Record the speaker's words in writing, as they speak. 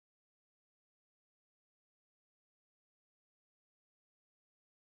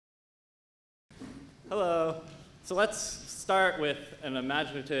Hello. So let's start with an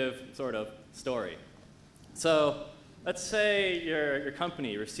imaginative sort of story. So let's say your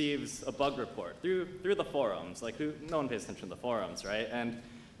company receives a bug report through the forums. Like no one pays attention to the forums, right? And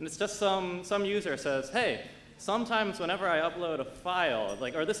it's just some user says, hey, sometimes whenever I upload a file,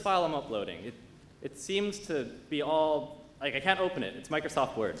 or this file I'm uploading, it seems to be all, I can't open it. It's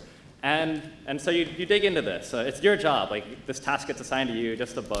Microsoft Word. And so you dig into this. It's your job. This task gets assigned to you,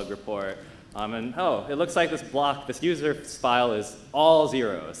 just a bug report. And oh, it looks like this user's file is all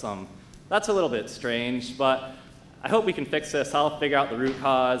zeros. That's a little bit strange, but I hope we can fix this. I'll figure out the root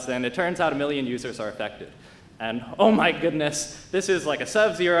cause, and it turns out 1 million users are affected. And oh my goodness, this is like a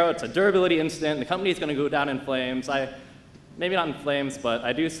sub-zero. It's a durability incident. The company's going to go down in flames. Maybe not in flames, but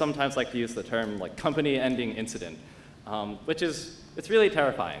I do sometimes like to use the term company-ending incident, it's really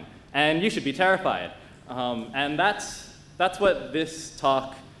terrifying. And you should be terrified. And that's what this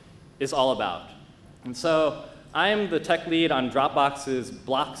talk is all about. And so I'm the tech lead on Dropbox's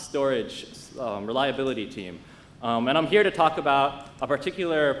block storage reliability team. And I'm here to talk about a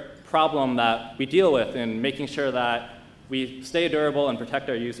particular problem that we deal with in making sure that we stay durable and protect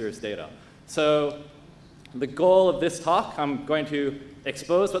our users' data. So the goal of this talk, I'm going to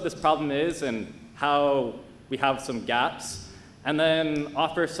expose what this problem is and how we have some gaps, and then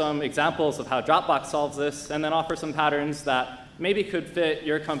offer some examples of how Dropbox solves this, and then offer some patterns that maybe could fit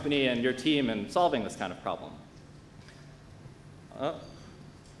your company and your team in solving this kind of problem.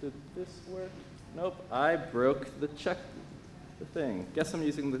 Did this work? Nope, I broke the thing. Guess I'm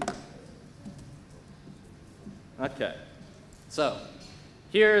using the... OK. So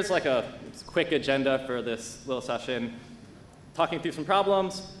here's a quick agenda for this little session. Talking through some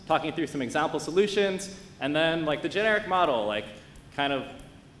problems, talking through some example solutions, and then the generic model,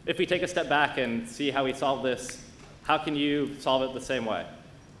 if we take a step back and see how we solve this, how can you solve it the same way?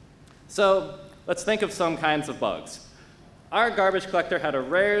 So let's think of some kinds of bugs. Our garbage collector had a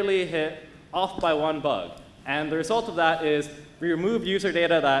rarely hit off by one bug. And the result of that is we remove user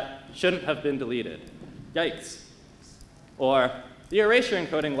data that shouldn't have been deleted. Yikes. Or the erasure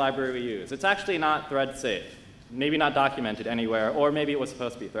encoding library we use. It's actually not thread safe. Maybe not documented anywhere, or maybe it was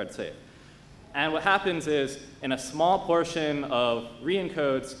supposed to be thread safe. And what happens is, in a small portion of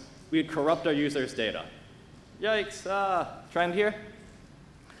re-encodes, we would corrupt our users' data. Yikes, trend here?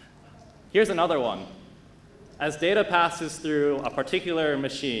 Here's another one. As data passes through a particular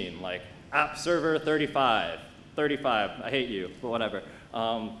machine, like app server 35, I hate you, but whatever,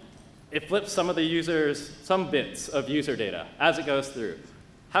 it flips some bits of user data as it goes through.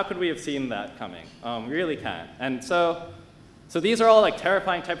 How could we have seen that coming? We really can't. And so these are all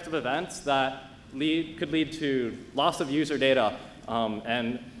terrifying types of events that could lead to loss of user data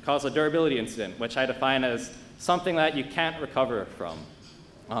and cause a durability incident, which I define as something that you can't recover from.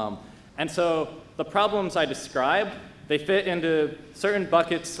 And so the problems I describe, they fit into certain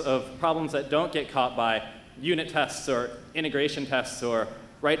buckets of problems that don't get caught by unit tests or integration tests or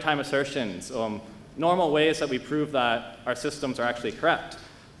right-time assertions, normal ways that we prove that our systems are actually correct.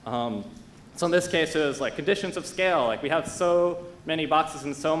 So in this case, it was conditions of scale. We have so many boxes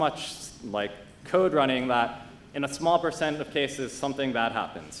and so much code running that in a small % of cases, something bad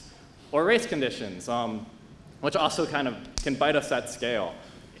happens. Or race conditions, which also can bite us at scale.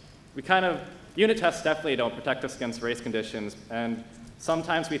 Unit tests definitely don't protect us against race conditions, and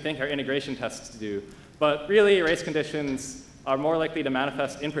sometimes we think our integration tests do. But really, race conditions are more likely to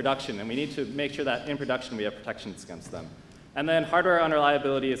manifest in production, and we need to make sure that in production we have protections against them. And then hardware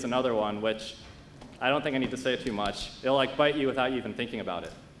unreliability is another one, which I don't think I need to say too much. It'll bite you without you even thinking about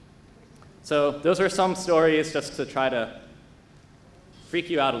it. So those are some stories just to try to freak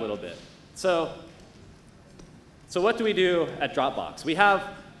you out a little bit. So what do we do at Dropbox? We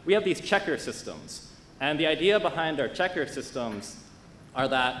have these checker systems. And the idea behind our checker systems are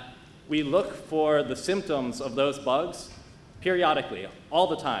that we look for the symptoms of those bugs periodically, all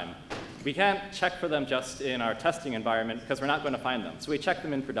the time. We can't check for them just in our testing environment because we're not going to find them. So we check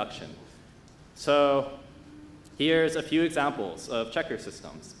them in production. So here's a few examples of checker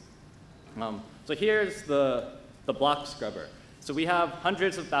systems. So here's the block scrubber. So we have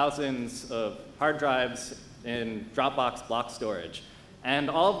hundreds of thousands of hard drives in Dropbox block storage. And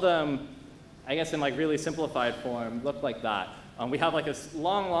all of them, I guess in really simplified form, look like that. We have this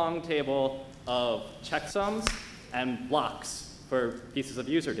long table of checksums and blocks for pieces of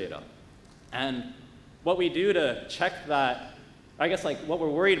user data. And what we do to check that, I guess what we're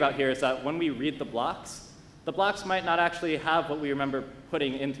worried about here is that when we read the blocks might not actually have what we remember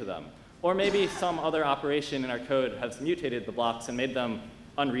putting into them. Or maybe some other operation in our code has mutated the blocks and made them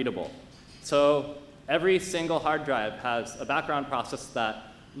unreadable. So every single hard drive has a background process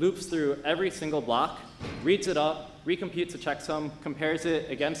that loops through every single block, reads it up, recomputes a checksum, compares it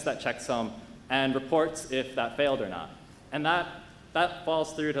against that checksum, and reports if that failed or not. And that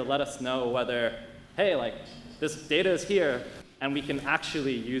falls through to let us know whether, hey, like, this data is here, and we can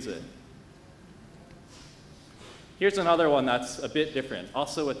actually use it. Here's another one that's a bit different,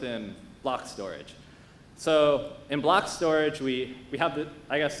 also within block storage. So in block storage, we have the,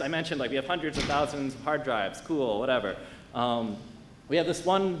 I guess I mentioned, like, we have hundreds of thousands of hard drives, cool, whatever. We have this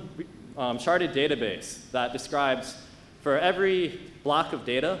one sharded database that describes for every block of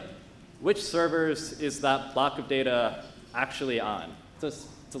data, which servers is that block of data actually on. It's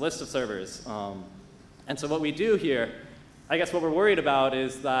a list of servers. And so what we do here, I guess what we're worried about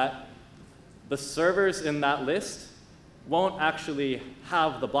is that the servers in that list won't actually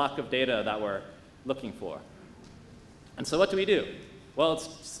have the block of data that we're looking for. And so what do we do? Well,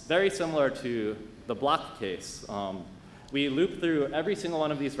 it's very similar to the block case. We loop through every single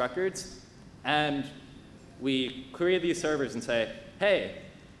one of these records, and we query these servers and say, hey,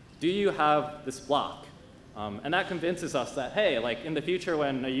 do you have this block? And that convinces us that, hey, like in the future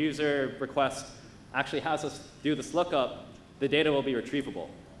when a user request actually has us do this lookup, the data will be retrievable.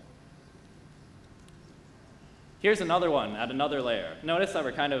 Here's another one at another layer. Notice that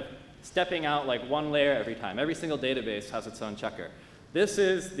we're kind of stepping out like one layer every time. Every single database has its own checker. This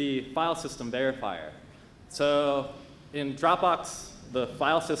is the Filesystem Verifier. So in Dropbox, the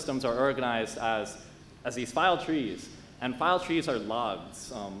file systems are organized as these file trees. And file trees are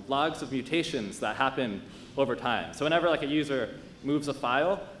logs, logs of mutations that happen over time. So whenever like a user moves a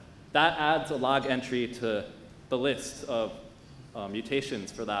file, that adds a log entry to the list of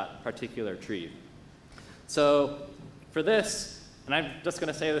mutations for that particular tree. So for this, and I'm just going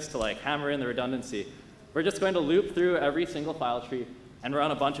to say this to like hammer in the redundancy, we're just going to loop through every single file tree and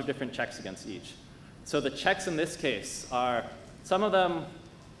run a bunch of different checks against each. So the checks in this case are, some of them,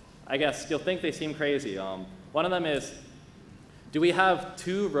 I guess you'll think they seem crazy. One of them is, do we have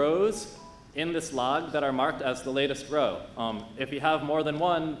 2 rows in this log that are marked as the latest row? If we have more than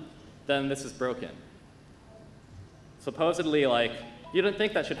one, then this is broken. Supposedly, like, you don't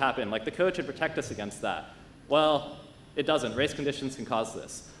think that should happen. Like, the code should protect us against that. Well, it doesn't. Race conditions can cause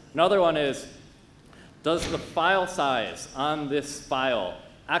this. Another one is, does the file size on this file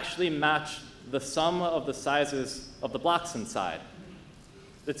actually match the sum of the sizes of the blocks inside?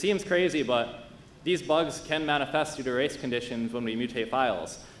 It seems crazy, but these bugs can manifest due to race conditions when we mutate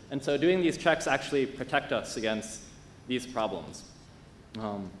files. And so doing these checks actually protect us against these problems.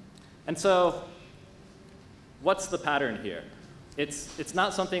 And so what's the pattern here? It's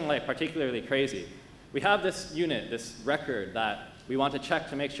not something like particularly crazy. We have this unit, this record that we want to check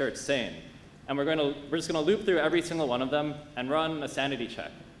to make sure it's sane. And we're just going to loop through every single one of them and run a sanity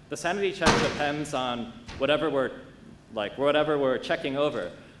check. The sanity check depends on whatever we're checking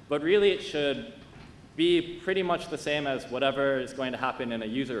over. But really, it should be pretty much the same as whatever is going to happen in a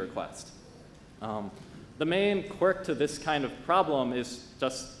user request. The main quirk to this kind of problem is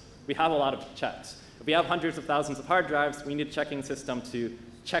just we have a lot of checks. If we have hundreds of thousands of hard drives, we need a checking system to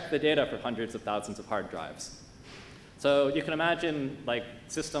check the data for hundreds of thousands of hard drives. So you can imagine like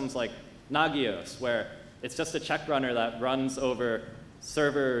systems like Nagios, where it's just a check runner that runs over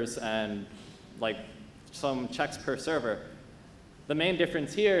servers and like some checks per server. The main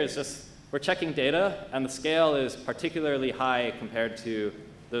difference here is just we're checking data, and the scale is particularly high compared to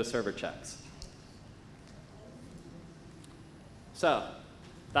those server checks. So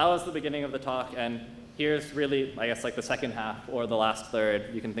that was the beginning of the talk, and here's really, I guess, like the second half or the last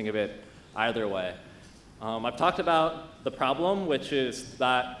third. You can think of it either way. I've talked about the problem, which is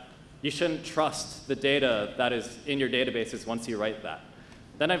that you shouldn't trust the data that is in your databases once you write that.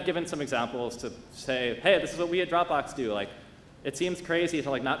 Then I've given some examples to say, hey, this is what we at Dropbox do. Like, it seems crazy to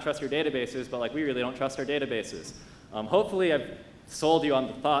like not trust your databases, but like we really don't trust our databases. Hopefully, I've sold you on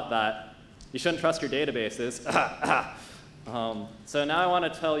the thought that you shouldn't trust your databases. So now I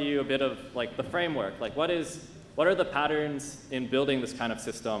want to tell you a bit of like the framework. Like, what are the patterns in building this kind of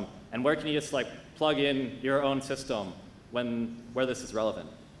system, and where can you just like plug in your own system where this is relevant?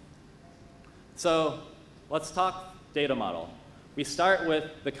 So let's talk data model. We start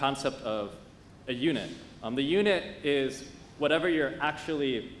with the concept of a unit. The unit is whatever you're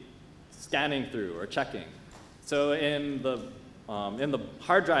actually scanning through or checking. So in the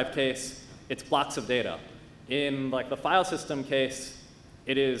hard drive case, it's blocks of data. In like the file system case,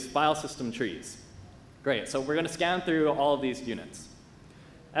 it is file system trees. Great, so we're going to scan through all of these units.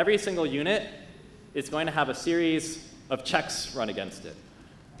 Every single unit is going to have a series of checks run against it.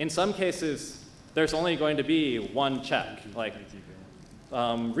 In some cases, there's only going to be one check, like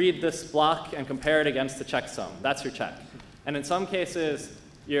read this block and compare it against the checksum. That's your check. And in some cases,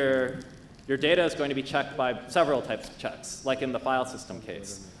 your data is going to be checked by several types of checks, like in the file system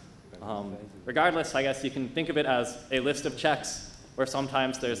case. Regardless, I guess you can think of it as a list of checks where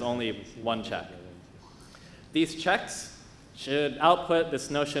sometimes there's only one check. These checks should output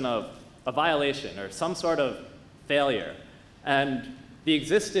this notion of a violation or some sort of failure. And the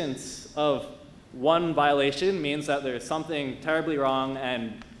existence of one violation means that there's something terribly wrong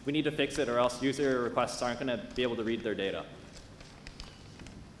and we need to fix it or else user requests aren't going to be able to read their data.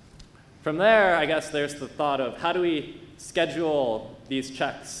 From there, I guess there's the thought of how do we schedule these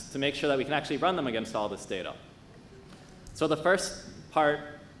checks to make sure that we can actually run them against all this data. So the first part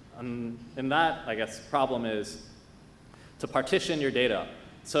in that, I guess, problem is to partition your data.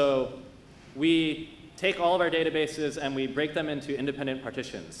 So we take all of our databases and we break them into independent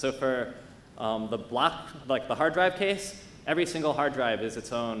partitions. So for the block, like the hard drive case, every single hard drive is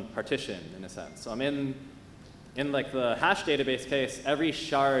its own partition in a sense. So I'm in like the hash database case, every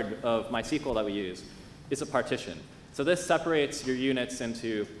shard of MySQL that we use is a partition. So this separates your units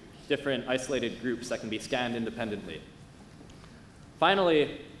into different isolated groups that can be scanned independently.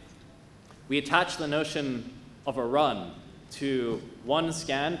 Finally, we attach the notion of a run to one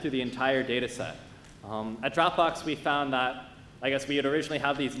scan through the entire data set. At Dropbox, we found that, I guess we had originally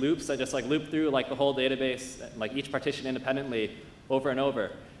have these loops that just like loop through like the whole database, like each partition independently over and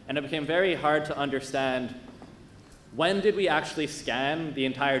over. And it became very hard to understand when did we actually scan the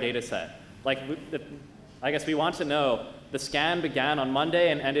entire data set. Like, I guess we want to know the scan began on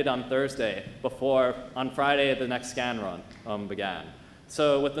Monday and ended on Thursday before on Friday the next scan run began.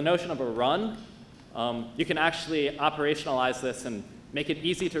 So with the notion of a run, you can actually operationalize this and make it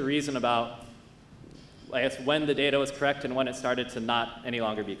easy to reason about, I guess, when the data was correct and when it started to not any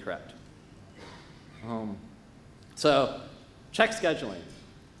longer be correct. So check scheduling.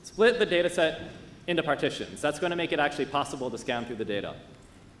 Split the data set into partitions. That's going to make it actually possible to scan through the data.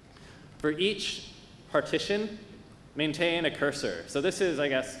 For each partition, maintain a cursor. So this is, I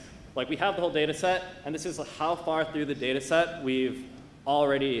guess, like we have the whole data set, and this is how far through the data set we've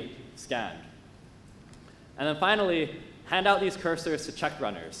already scanned. And then finally, hand out these cursors to check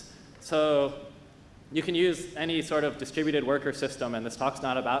runners. So you can use any sort of distributed worker system, and this talk's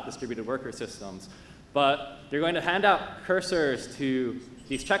not about distributed worker systems, but you're going to hand out cursors to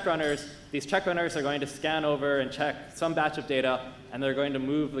these check runners. These check runners are going to scan over and check some batch of data, and they're going to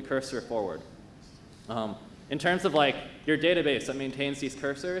move the cursor forward. In terms of like your database that maintains these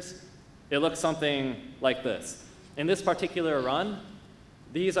cursors, it looks something like this. In this particular run,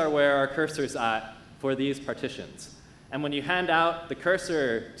 these are where our cursor's at for these partitions. And when you hand out the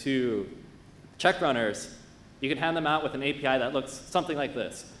cursor to check runners, you can hand them out with an API that looks something like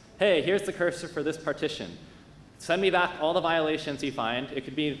this. Hey, here's the cursor for this partition. Send me back all the violations you find. It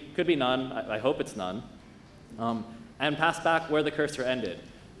could be none. I hope it's none. And pass back where the cursor ended.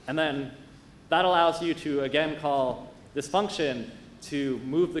 And then that allows you to, again, call this function to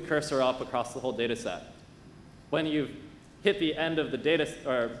move the cursor up across the whole data set. When you've hit the end of the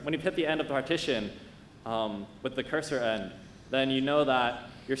when you've hit the end of the partition with the cursor end, then you know that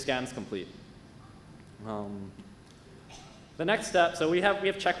your scan's complete. The next step, so we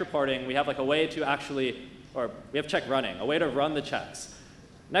have check reporting. We have like a way to actually, or we have check running, a way to run the checks.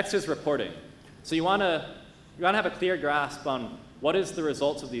 Next is reporting. So you want to have a clear grasp on what is the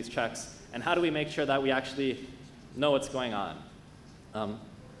results of these checks and how do we make sure that we actually know what's going on.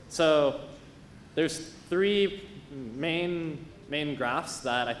 So there's three main graphs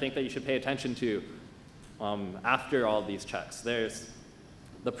that I think that you should pay attention to after all of these checks. There's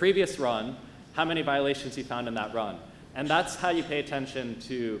the previous run, how many violations you found in that run. And that's how you pay attention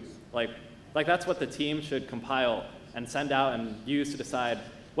to, like that's what the team should compile and send out and use to decide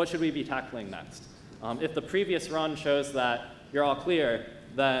what should we be tackling next. If the previous run shows that you're all clear,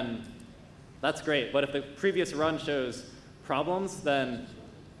 then that's great. But if the previous run shows problems, then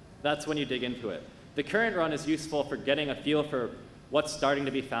that's when you dig into it. The current run is useful for getting a feel for what's starting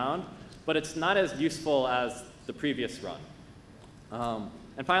to be found, but it's not as useful as the previous run.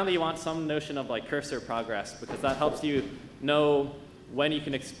 And finally, you want some notion of like cursor progress, because that helps you know when you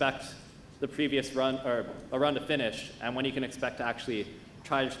can expect the previous run, or a run to finish, and when you can expect to actually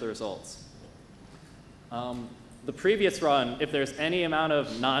triage the results. The previous run, if there's any amount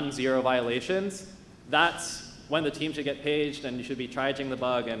of non-zero violations, that's when the team should get paged, and you should be triaging the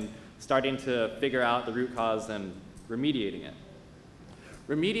bug and starting to figure out the root cause and remediating it.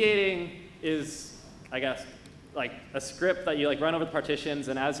 Remediating is, I guess, like a script that you like run over the partitions,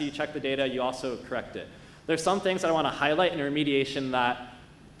 and as you check the data, you also correct it. There's some things that I want to highlight in remediation that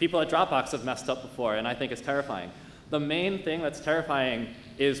people at Dropbox have messed up before, and I think is terrifying. The main thing that's terrifying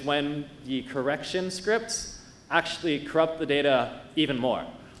is when the correction scripts actually corrupt the data even more.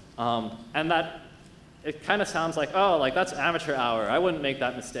 And that, it kind of sounds like, oh, like that's amateur hour. I wouldn't make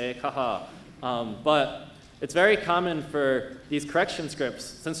that mistake, haha. But it's very common for these correction scripts,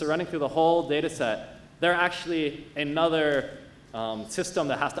 since they're running through the whole data set, they're actually another system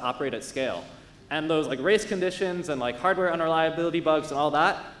that has to operate at scale. And those like race conditions and like hardware unreliability bugs and all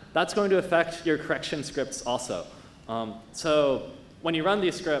that, that's going to affect your correction scripts also. So when you run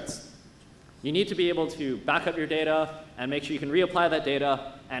these scripts, you need to be able to back up your data and make sure you can reapply that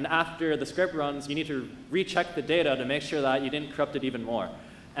data. And after the script runs, you need to recheck the data to make sure that you didn't corrupt it even more.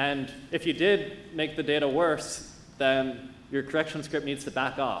 And if you did make the data worse, then your correction script needs to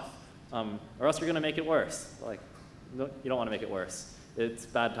back off, or else you're going to make it worse. Like, you don't want to make it worse. It's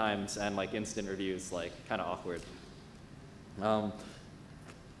bad times, and like instant reviews, like kind of awkward.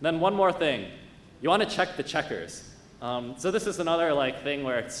 Then one more thing, you want to check the checkers. So this is another like thing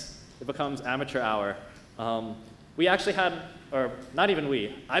where it becomes amateur hour. We actually had, or not even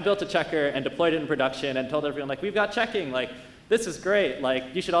we, I built a checker and deployed it in production and told everyone like, we've got checking, like this is great, like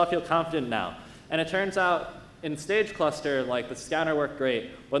you should all feel confident now. And it turns out in stage cluster, like the scanner worked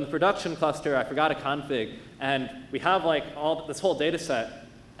great. But in the production cluster, I forgot a config, and we have like this whole data set,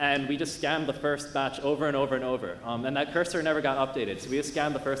 and we just scanned the first batch over and over and over. And that cursor never got updated, so we just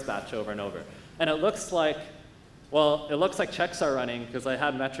scanned the first batch over and over. And it looks like, well, it looks like checks are running, because I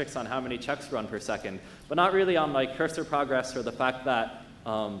had metrics on how many checks run per second, but not really on like cursor progress or the fact that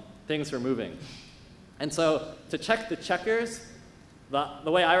things were moving. And so to check the checkers,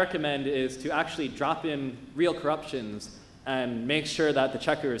 the way I recommend is to actually drop in real corruptions and make sure that the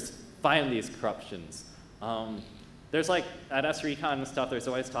checkers find these corruptions. There's like, at SREcon and stuff, there's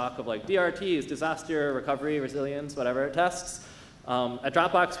always talk of like DRTs, disaster, recovery, resilience, whatever tests. At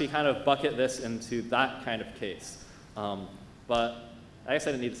Dropbox, we kind of bucket this into that kind of case. But I guess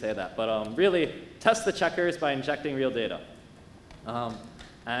I didn't need to say that. But really, test the checkers by injecting real data.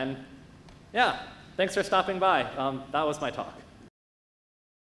 And yeah, thanks for stopping by. That was my talk.